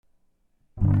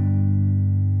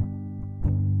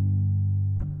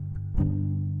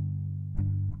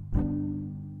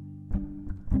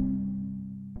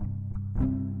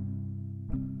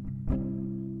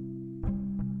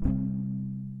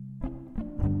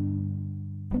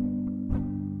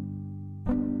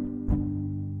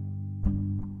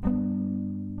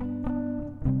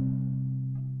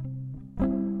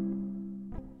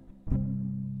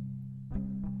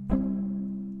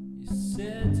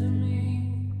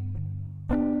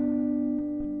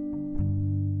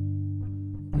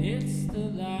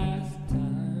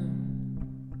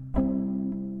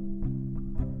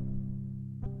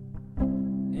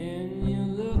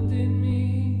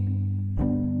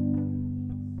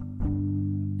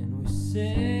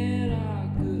said our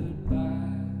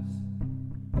goodbyes,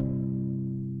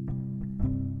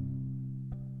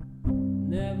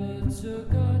 never took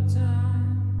our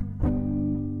time,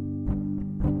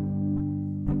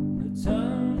 no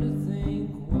time to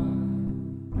think why.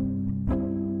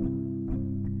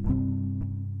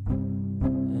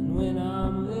 And when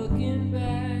I'm looking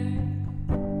back,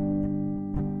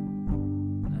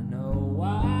 I know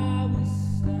why we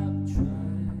stopped trying.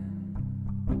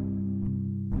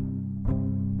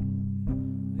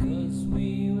 We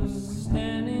were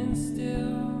standing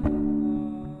still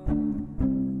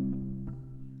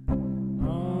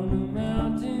on a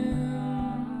mountain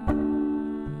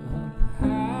up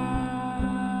high,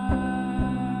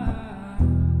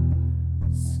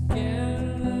 scared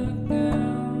to look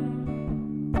down,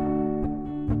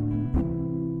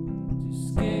 too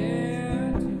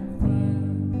scared to fly.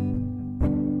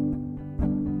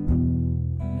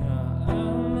 Now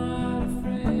I'm not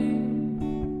afraid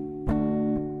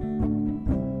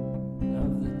of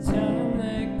the time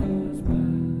that goes by,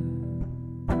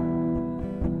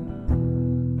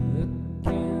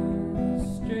 looking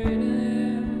straight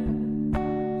ahead,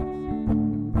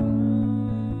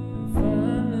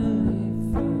 finally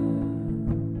found.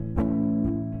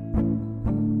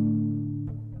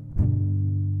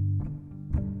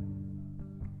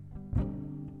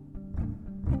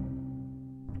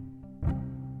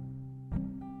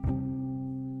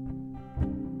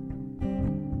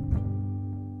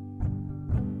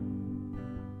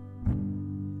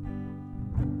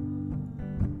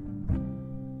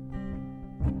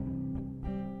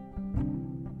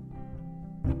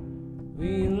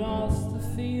 We lost the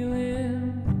feeling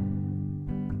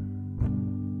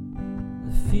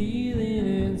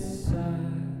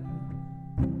inside.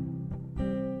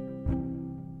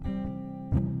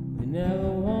 We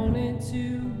never wanted to.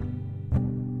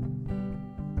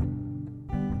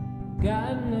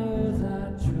 God knows I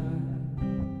tried.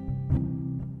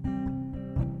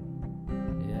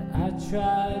 Yeah, I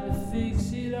tried to fix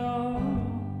it all,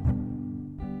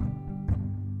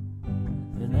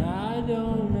 and I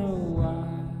don't know why.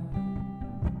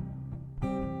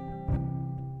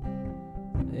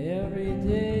 Every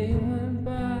day went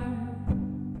by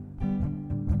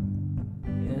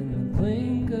in the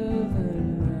blink of an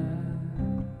eye,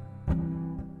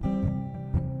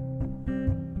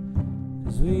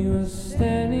 'cause we were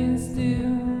standing still,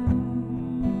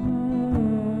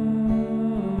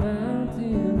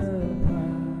 mountain up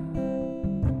high,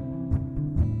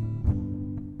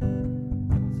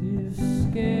 too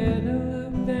scared to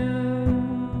look down,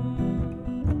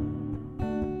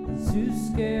 too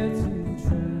scared to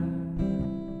try.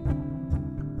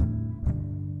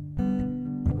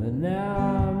 But now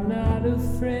I'm not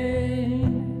afraid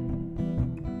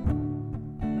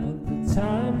of the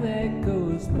time that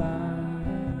goes by.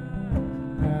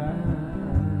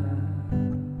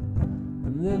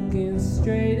 I'm looking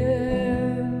straight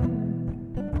ahead,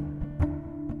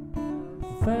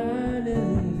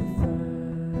 finally find.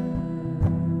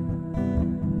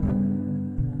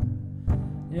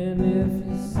 And if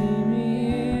you see me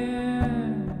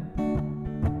here,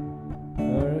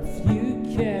 or if you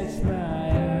catch my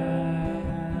eye,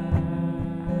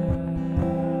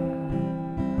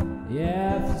 yeah,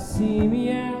 if you see me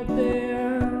out